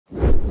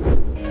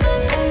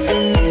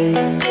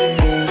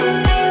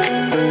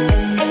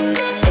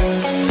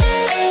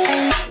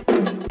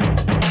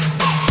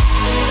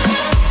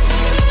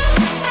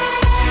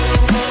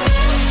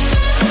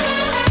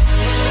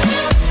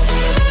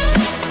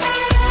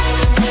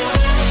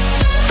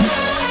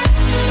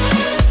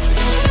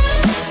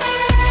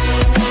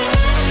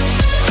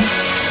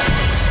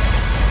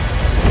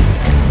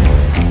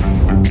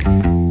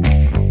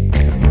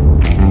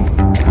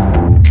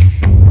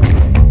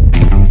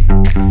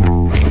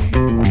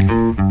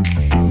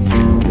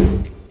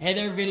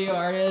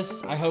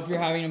artists, I hope you're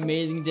having an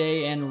amazing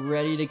day and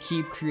ready to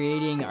keep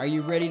creating. Are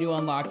you ready to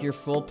unlock your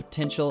full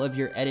potential of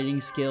your editing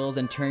skills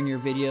and turn your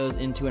videos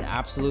into an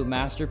absolute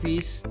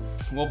masterpiece?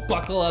 Well,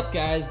 buckle up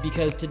guys,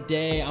 because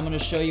today I'm gonna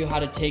show you how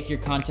to take your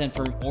content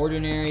from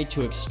ordinary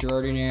to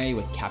extraordinary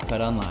with CapCut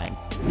Online.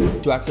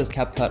 To access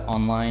CapCut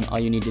Online, all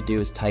you need to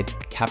do is type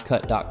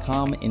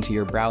CapCut.com into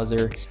your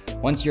browser.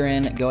 Once you're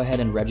in, go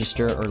ahead and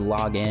register or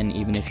log in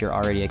even if you're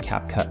already a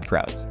CapCut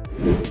pro.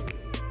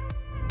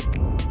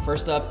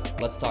 First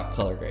up, let's talk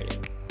color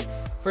grading.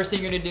 First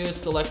thing you're gonna do is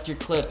select your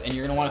clip, and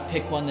you're gonna wanna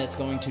pick one that's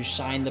going to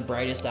shine the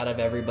brightest out of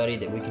everybody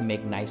that we can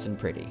make nice and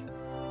pretty.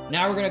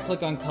 Now we're gonna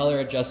click on color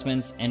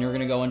adjustments, and we're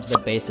gonna go into the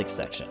basics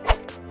section.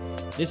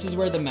 This is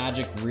where the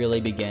magic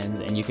really begins,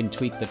 and you can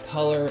tweak the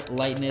color,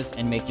 lightness,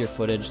 and make your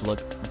footage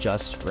look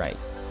just right.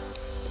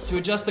 To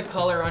adjust the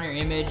color on your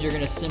image, you're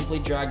gonna simply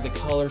drag the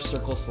color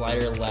circle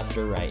slider left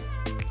or right.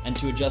 And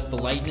to adjust the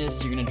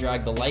lightness, you're gonna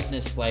drag the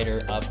lightness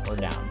slider up or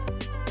down.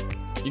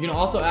 You can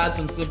also add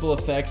some simple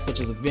effects such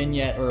as a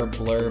vignette or a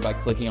blur by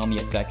clicking on the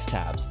effects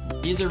tabs.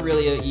 These are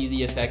really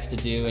easy effects to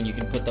do, and you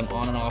can put them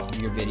on and off of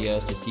your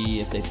videos to see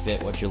if they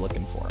fit what you're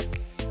looking for.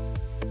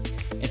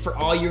 And for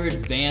all your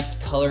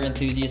advanced color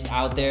enthusiasts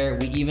out there,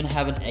 we even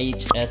have an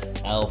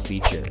HSL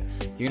feature.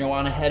 You're gonna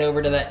wanna head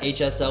over to that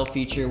HSL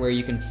feature where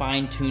you can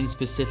fine-tune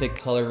specific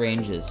color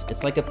ranges.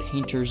 It's like a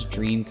painter's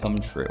dream come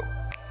true.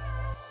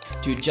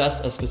 To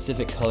adjust a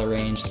specific color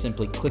range,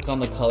 simply click on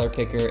the color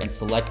picker and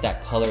select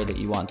that color that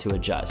you want to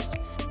adjust.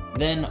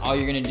 Then all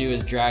you're gonna do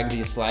is drag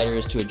these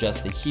sliders to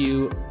adjust the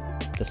hue,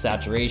 the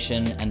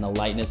saturation, and the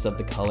lightness of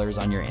the colors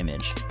on your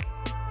image.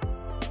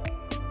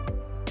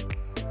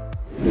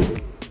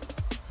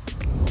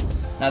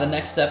 Now the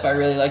next step I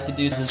really like to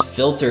do is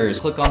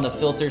filters. Click on the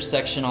filters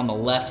section on the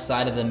left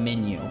side of the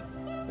menu.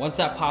 Once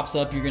that pops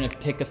up, you're gonna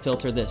pick a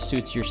filter that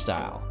suits your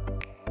style.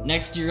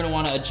 Next, you're gonna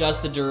wanna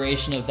adjust the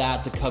duration of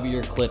that to cover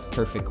your clip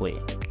perfectly.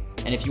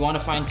 And if you wanna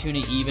fine tune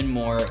it even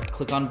more,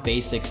 click on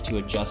basics to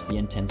adjust the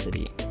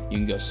intensity. You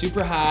can go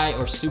super high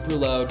or super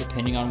low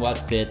depending on what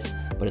fits,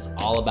 but it's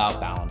all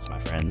about balance, my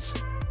friends.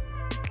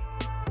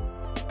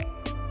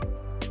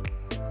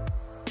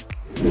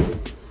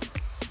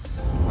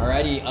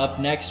 Alrighty, up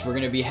next, we're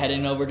gonna be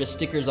heading over to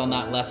stickers on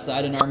that left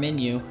side in our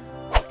menu.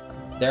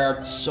 There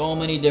are so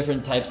many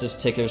different types of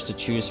stickers to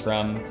choose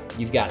from.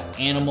 You've got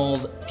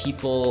animals,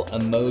 people,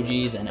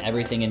 emojis, and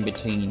everything in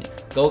between.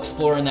 Go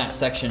explore in that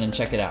section and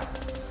check it out.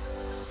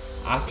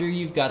 After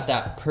you've got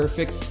that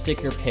perfect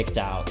sticker picked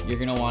out, you're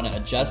gonna wanna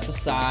adjust the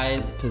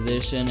size,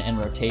 position, and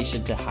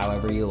rotation to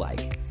however you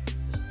like.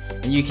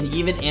 And you can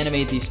even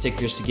animate these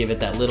stickers to give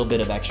it that little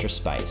bit of extra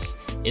spice.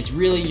 It's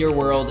really your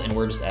world, and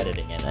we're just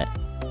editing in it.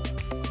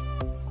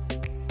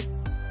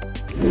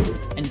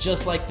 And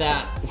just like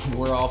that,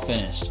 we're all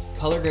finished.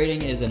 Color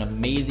grading is an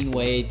amazing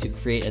way to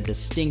create a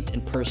distinct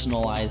and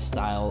personalized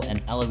style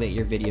and elevate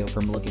your video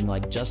from looking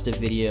like just a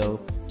video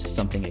to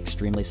something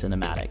extremely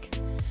cinematic.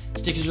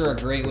 Stickers are a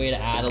great way to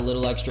add a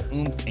little extra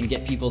oomph and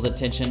get people's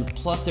attention,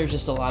 plus they're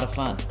just a lot of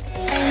fun.